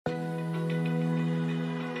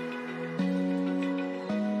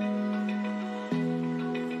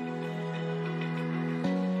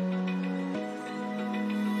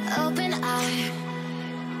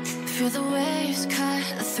Feel the waves cut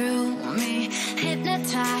through me,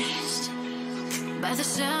 hypnotized by the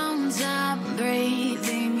sounds I'm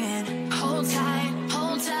breathing in. Hold tight,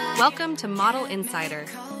 hold tight. Welcome to Model Insider,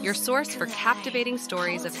 your source for captivating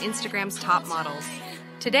stories of Instagram's top models.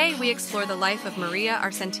 Today we explore the life of Mariia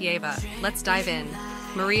Arsentieva. Let's dive in.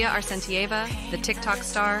 Mariia Arsentieva, the TikTok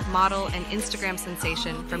star, model, and Instagram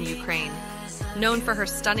sensation from Ukraine. Known for her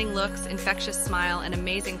stunning looks, infectious smile, and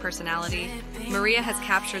amazing personality, Mariia has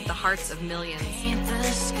captured the hearts of millions. In the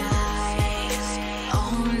skies,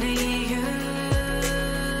 only you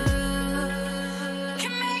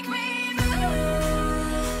can make me move.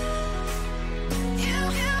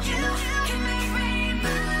 You can make me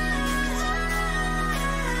move.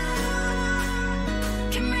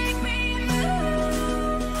 Can make me move.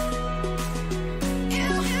 You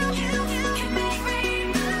can make me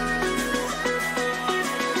move.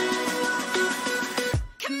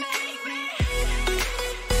 Can make me.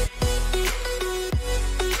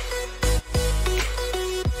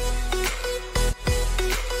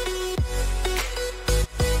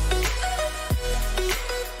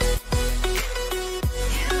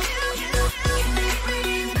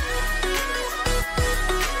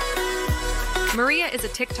 Mariia is a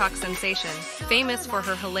TikTok sensation, famous for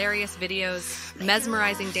her hilarious videos,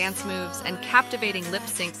 mesmerizing dance moves, and captivating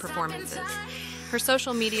lip-sync performances. Her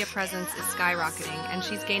social media presence is skyrocketing, and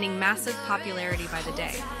she's gaining massive popularity by the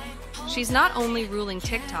day. She's not only ruling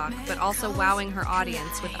TikTok, but also wowing her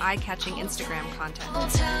audience with eye-catching Instagram content. Hold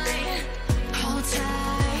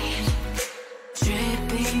tight,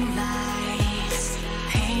 dripping lights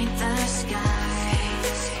paint the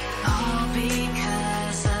skies, all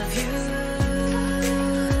because of you.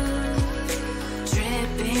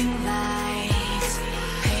 Dripping lights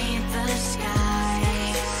paint the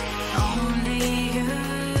skies, only you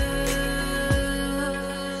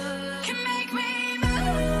can make me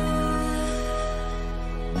move.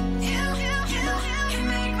 You can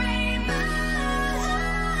make me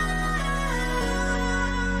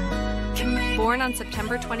move. Born on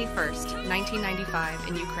September 21st, 1995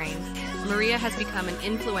 in Ukraine, Mariia has become an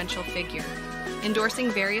influential figure,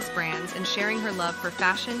 endorsing various brands and sharing her love for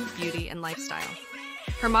fashion, beauty, and lifestyle.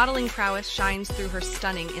 Her modeling prowess shines through her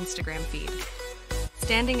stunning Instagram feed.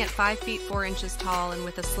 Standing at 5 feet 4 inches tall and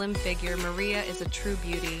with a slim figure, Mariia is a true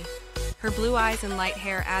beauty. Her blue eyes and light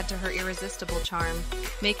hair add to her irresistible charm,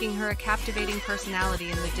 making her a captivating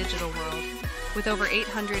personality in the digital world. With over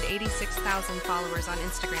 886,000 followers on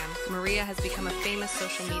Instagram, Mariia has become a famous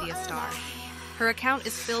social media star. Her account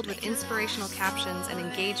is filled with inspirational captions and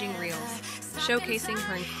engaging reels, showcasing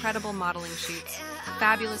her incredible modeling shoots,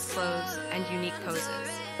 fabulous clothes, and unique poses.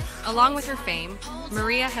 Along with her fame,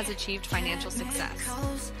 Mariia has achieved financial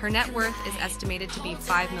success. Her net worth is estimated to be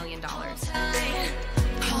 $5 million.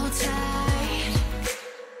 Hold tight,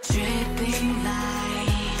 dripping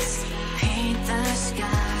lights paint the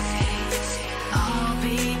skies, all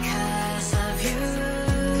because of you.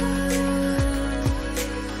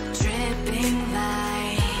 Dripping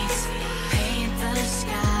lights paint the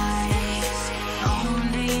skies,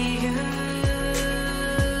 only you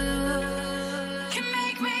can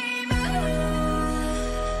make me move.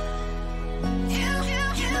 You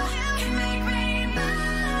can make me move.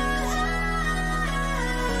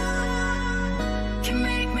 Can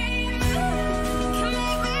make me move. Can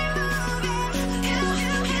make me move. You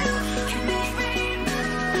can make me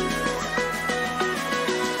move.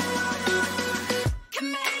 Can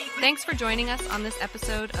make me. Thanks for joining us on this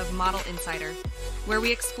episode of Model Insider, where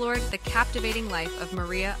we explored the captivating life of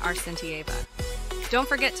Mariia Arsentieva. Don't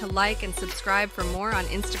forget to like and subscribe for more on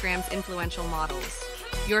Instagram's influential models.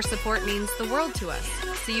 Your support means the world to us.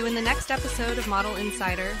 See you in the next episode of Model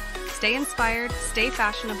Insider. Stay inspired, stay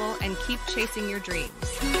fashionable, and keep chasing your dreams.